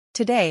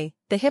Today,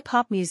 the Hip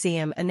Hop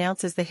Museum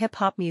announces the Hip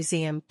Hop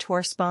Museum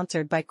tour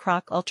sponsored by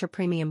Cîroc Ultra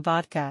Premium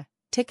Vodka,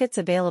 tickets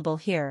available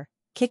here,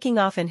 kicking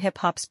off in hip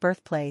hop's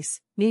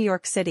birthplace, New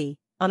York City,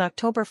 on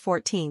October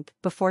 14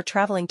 before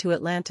traveling to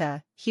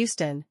Atlanta,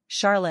 Houston,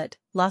 Charlotte,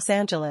 Los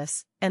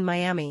Angeles, and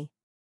Miami.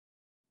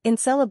 In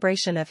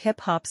celebration of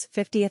hip hop's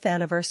 50th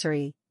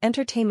anniversary,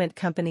 entertainment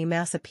company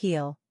Mass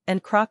Appeal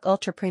and Cîroc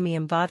Ultra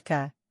Premium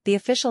Vodka, the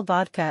official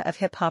vodka of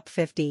Hip Hop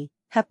 50,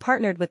 have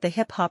partnered with the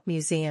Hip Hop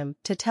Museum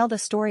to tell the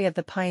story of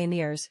the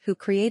pioneers who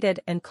created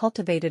and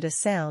cultivated a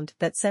sound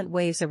that sent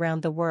waves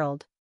around the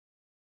world.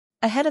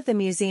 Ahead of the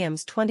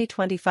museum's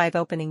 2025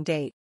 opening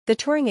date, the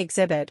touring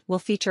exhibit will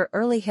feature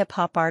early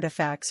hip-hop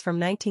artifacts from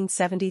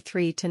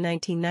 1973 to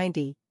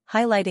 1990,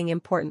 highlighting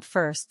important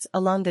firsts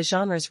along the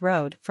genre's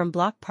road from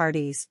block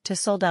parties to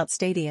sold-out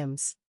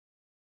stadiums.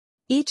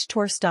 Each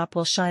tour stop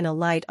will shine a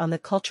light on the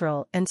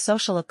cultural and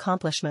social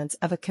accomplishments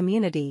of a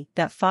community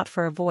that fought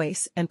for a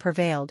voice and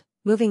prevailed,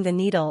 moving the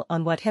needle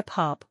on what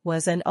hip-hop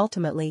was and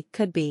ultimately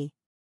could be.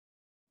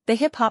 The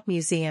Hip Hop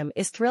Museum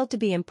is thrilled to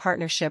be in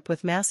partnership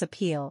with Mass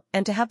Appeal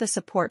and to have the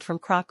support from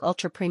Cîroc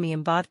Ultra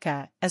Premium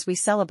Vodka as we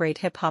celebrate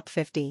Hip Hop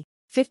 50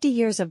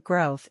 years of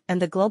growth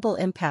and the global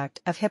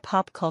impact of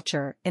hip-hop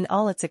culture in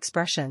all its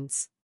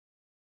expressions.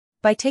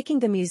 By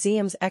taking the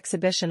museum's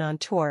exhibition on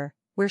tour,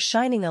 we're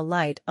shining a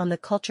light on the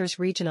culture's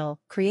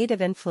regional,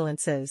 creative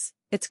influences,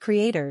 its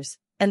creators,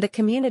 and the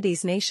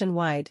communities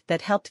nationwide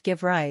that helped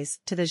give rise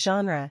to the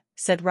genre,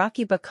 said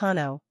Rocky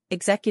Bacano,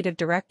 Executive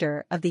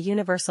Director of the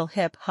Universal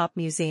Hip Hop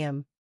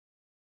Museum.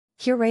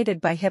 Curated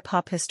by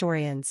hip-hop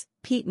historians,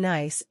 Pete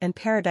Nice and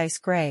Paradise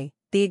Gray,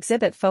 the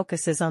exhibit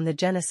focuses on the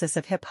genesis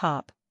of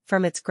hip-hop,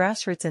 from its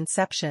grassroots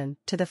inception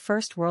to the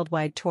first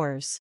worldwide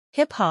tours.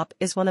 Hip-hop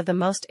is one of the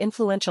most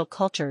influential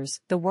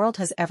cultures the world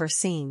has ever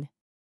seen.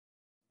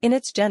 In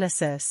its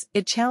genesis,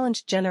 it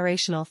challenged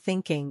generational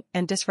thinking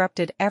and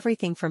disrupted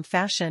everything from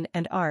fashion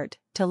and art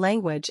to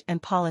language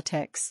and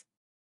politics.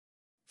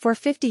 For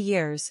 50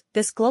 years,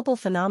 this global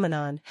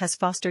phenomenon has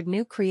fostered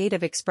new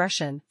creative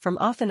expression from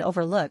often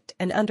overlooked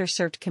and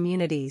underserved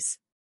communities.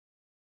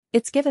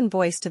 It's given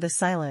voice to the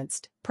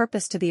silenced,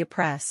 purpose to the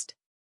oppressed.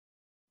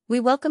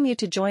 We welcome you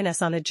to join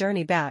us on a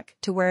journey back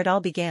to where it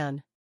all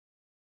began.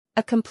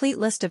 A complete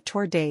list of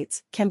tour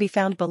dates can be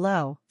found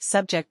below,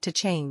 subject to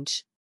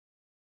change.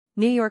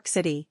 New York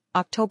City,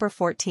 October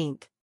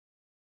 14th.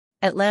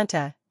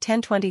 Atlanta,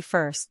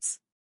 10/21.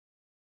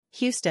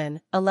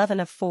 Houston,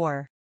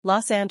 11/4.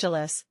 Los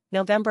Angeles,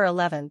 November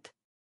 11th.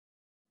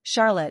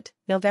 Charlotte,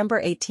 November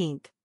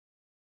 18th.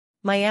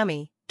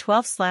 Miami,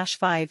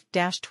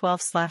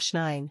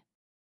 12/5/12/9.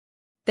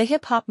 The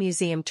Hip Hop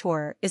Museum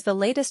Tour is the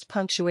latest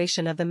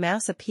punctuation of the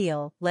Mass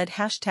Appeal-led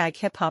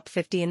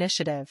 #HipHop50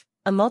 initiative,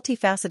 a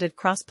multifaceted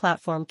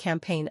cross-platform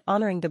campaign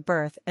honoring the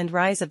birth and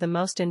rise of the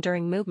most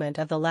enduring movement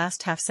of the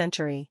last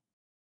half-century.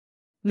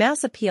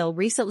 Mass Appeal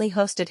recently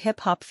hosted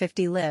Hip Hop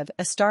 50 Live,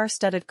 a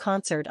star-studded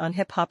concert on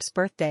hip-hop's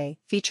birthday,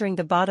 featuring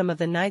the bottom of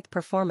the ninth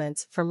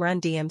performance from Run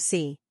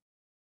DMC.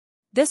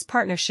 This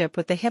partnership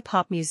with the Hip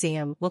Hop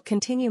Museum will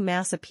continue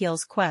Mass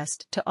Appeal's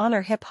quest to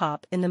honor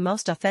hip-hop in the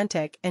most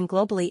authentic and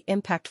globally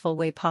impactful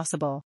way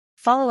possible.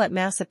 Follow at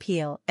Mass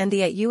Appeal and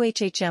the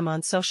 @UHHM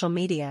on social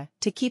media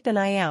to keep an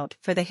eye out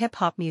for the Hip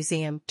Hop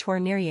Museum tour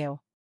near you.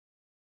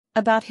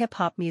 About Hip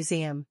Hop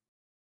Museum.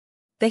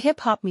 The Hip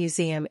Hop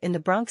Museum in the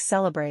Bronx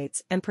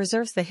celebrates and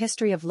preserves the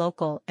history of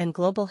local and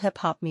global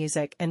hip-hop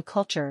music and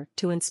culture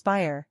to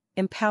inspire,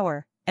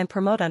 empower, and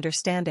promote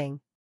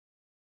understanding.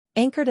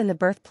 Anchored in the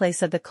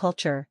birthplace of the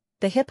culture,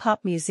 the Hip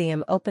Hop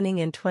Museum opening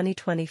in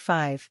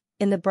 2025,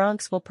 in the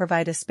Bronx will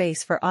provide a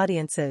space for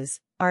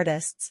audiences,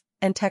 artists,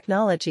 and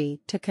technology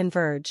to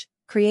converge,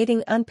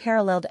 creating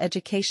unparalleled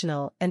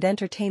educational and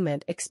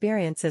entertainment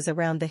experiences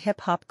around the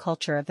hip-hop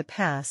culture of the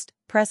past,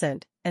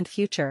 present, and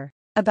future.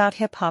 About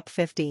Hip Hop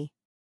 50.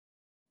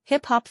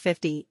 Hip Hop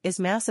 50 is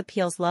Mass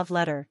Appeal's love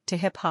letter to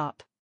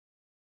hip-hop.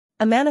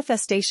 A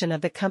manifestation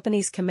of the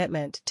company's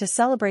commitment to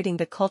celebrating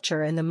the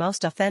culture in the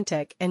most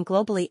authentic and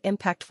globally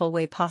impactful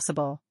way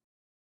possible.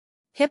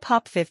 Hip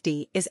Hop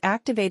 50 is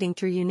activating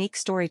through unique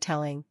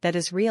storytelling that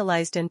is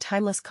realized in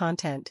timeless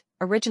content,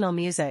 original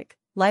music,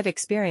 live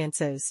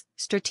experiences,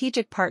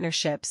 strategic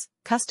partnerships,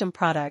 custom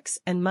products,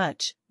 and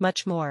much,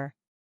 much more.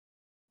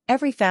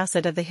 Every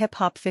facet of the Hip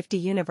Hop 50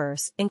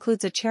 universe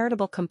includes a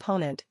charitable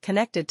component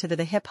connected to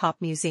the Hip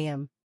Hop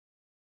Museum.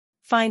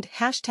 Find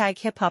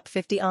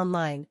 #HipHop50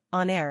 online,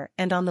 on air,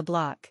 and on the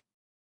block.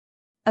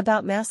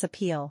 About Mass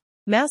Appeal.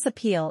 Mass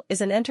Appeal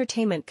is an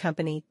entertainment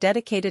company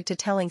dedicated to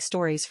telling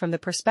stories from the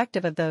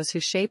perspective of those who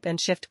shape and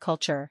shift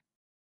culture.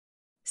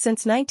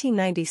 Since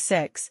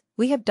 1996,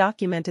 we have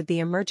documented the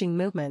emerging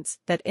movements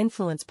that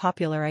influence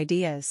popular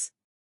ideas.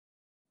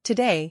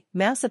 Today,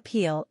 Mass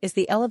Appeal is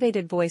the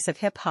elevated voice of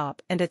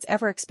hip-hop and its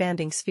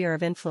ever-expanding sphere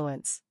of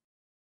influence.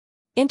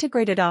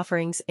 Integrated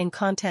offerings in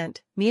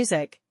content,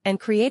 music, and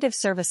creative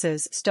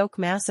services stoke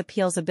Mass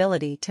Appeal's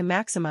ability to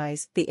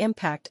maximize the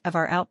impact of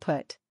our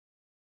output.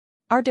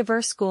 Our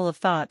diverse school of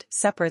thought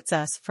separates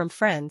us from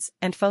friends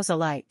and foes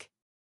alike.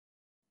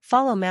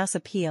 Follow Mass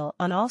Appeal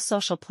on all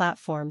social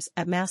platforms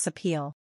at Mass Appeal.